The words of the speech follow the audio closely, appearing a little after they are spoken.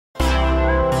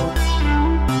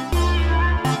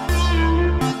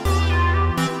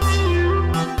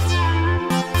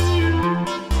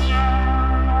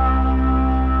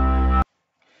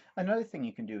Another thing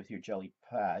you can do with your jelly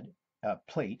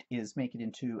plate is make it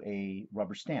into a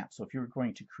rubber stamp. So if you're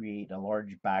going to create a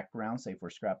large background, say for a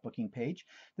scrapbooking page,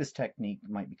 this technique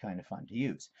might be kind of fun to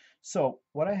use. So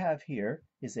what I have here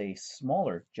is a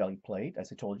smaller jelly plate.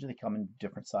 As I told you, they come in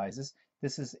different sizes.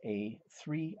 This is a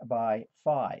 3 by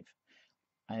 5.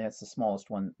 And that's the smallest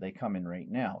one they come in right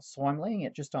now. So I'm laying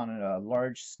it just on a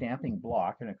large stamping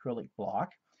block, an acrylic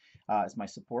block, as my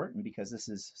support, and because this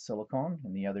is silicone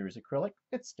and the other is acrylic,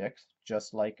 it sticks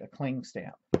just like a cling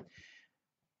stamp.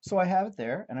 So I have it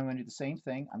there, and I'm going to do the same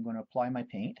thing. I'm going to apply my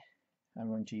paint. I'm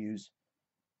going to use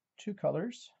two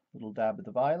colors, a little dab of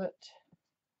the violet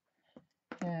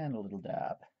and a little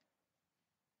dab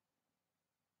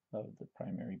of the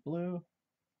primary blue.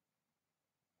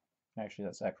 Actually,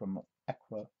 that's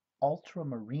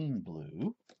ultramarine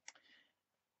blue.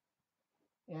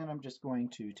 And I'm just going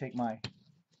to take my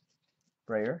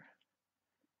sprayer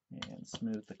and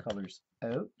smooth the colors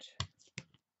out.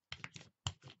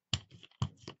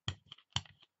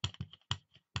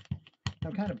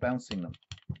 I'm kind of bouncing them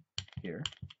here.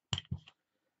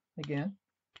 Again,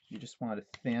 you just want a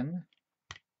thin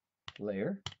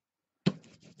layer.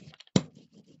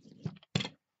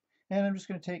 And I'm just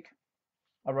going to take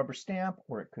a rubber stamp,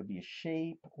 or it could be a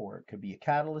shape, or it could be a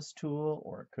catalyst tool,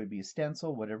 or it could be a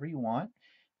stencil, whatever you want.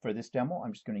 For this demo,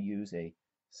 I'm just going to use a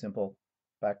simple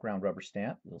background rubber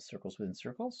stamp, little circles within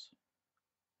circles.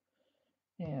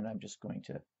 And I'm just going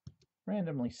to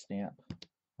randomly stamp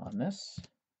on this.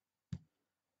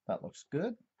 That looks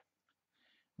good.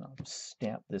 I'll just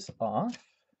stamp this off.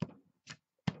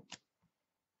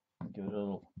 Give it a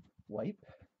little wipe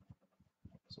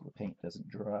so the paint doesn't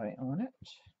dry on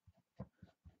it.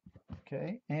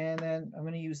 Okay, and then I'm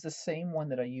going to use the same one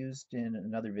that I used in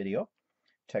another video,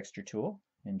 texture tool,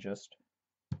 and just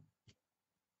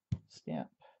stamp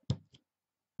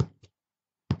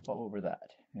all over that.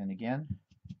 And again,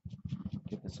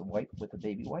 give this a wipe with a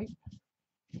baby wipe.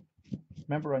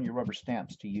 Remember on your rubber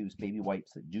stamps to use baby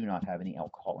wipes that do not have any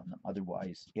alcohol in them.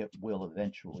 Otherwise, it will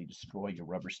eventually destroy your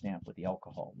rubber stamp with the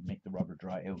alcohol and make the rubber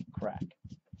dry out and crack.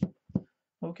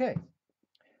 Okay,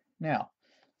 now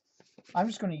I'm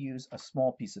just going to use a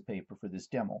small piece of paper for this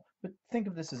demo, but think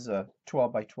of this as a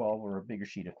 12 by 12 or a bigger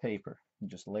sheet of paper. And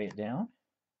just lay it down,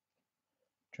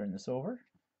 turn this over,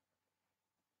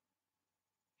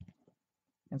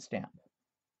 and stamp.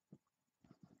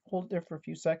 Hold it there for a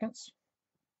few seconds.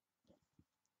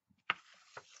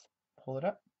 Pull it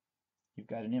up. You've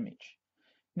got an image.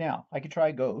 Now, I could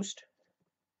try Ghost.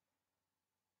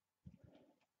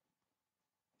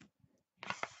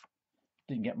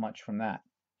 Didn't get much from that.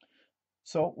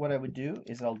 So what I would do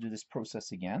is I'll do this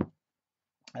process again.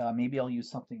 Maybe I'll use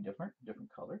something different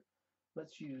color.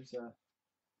 Let's use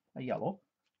a yellow.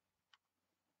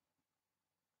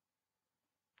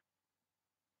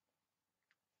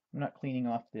 I'm not cleaning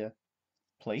off the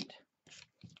plate.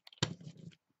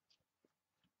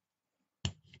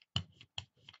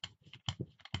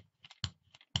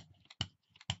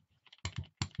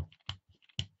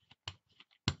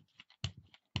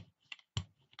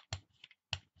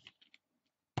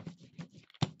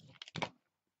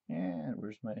 And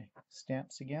where's my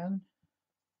stamps again?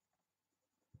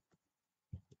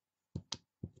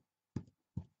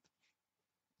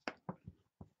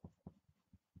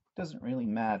 Doesn't really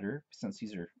matter, since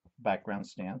these are background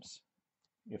stamps,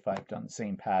 if I've done the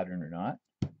same pattern or not.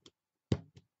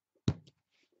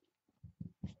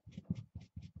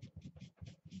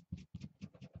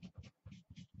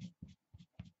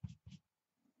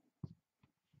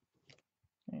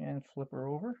 And flip her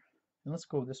over, and let's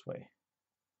go this way.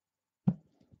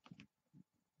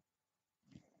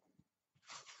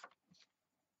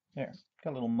 There,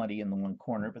 got a little muddy in the one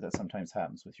corner, but that sometimes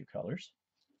happens with your colors.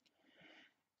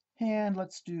 And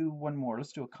let's do one more.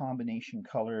 Let's do a combination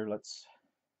color. Let's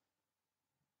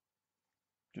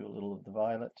do a little of the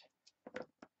violet.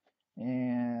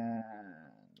 And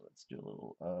let's do a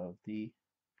little of the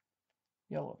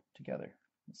yellow together.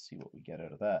 Let's see what we get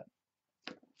out of that.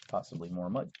 Possibly more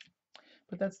mud.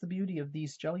 But that's the beauty of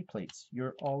these jelly plates.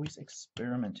 You're always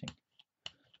experimenting.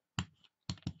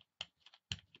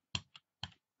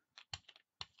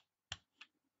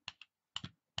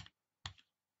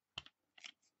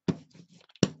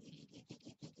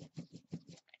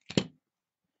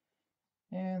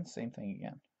 And same thing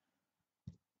again.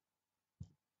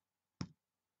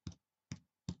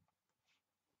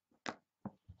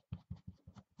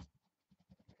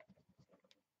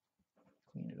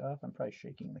 Clean it up. I'm probably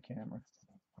shaking the camera.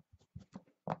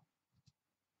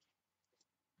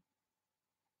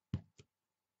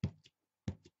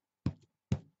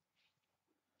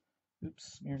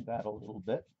 Oops, smeared that a little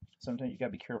bit. Sometimes you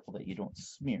gotta be careful that you don't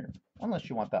smear, unless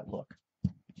you want that look.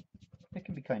 It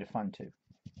can be kind of fun too.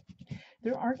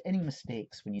 There aren't any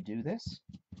mistakes when you do this.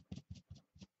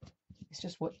 It's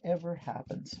just whatever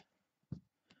happens.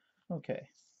 Okay,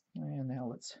 and now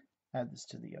let's add this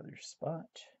to the other spot.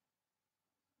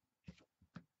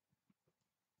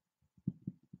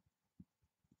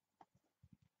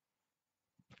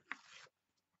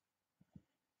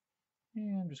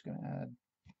 And I'm just going to add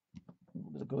a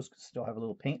little bit of ghost, still have a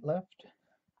little paint left.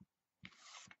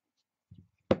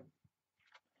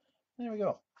 There we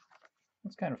go.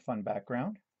 That's kind of a fun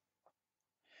background.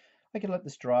 I could let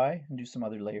this dry and do some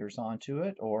other layers onto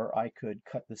it, or I could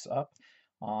cut this up.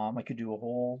 I could do a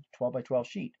whole 12 by 12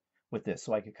 sheet with this,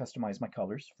 so I could customize my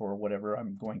colors for whatever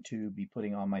I'm going to be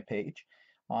putting on my page.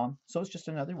 So it's just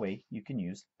another way you can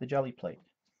use the Gelli Plate.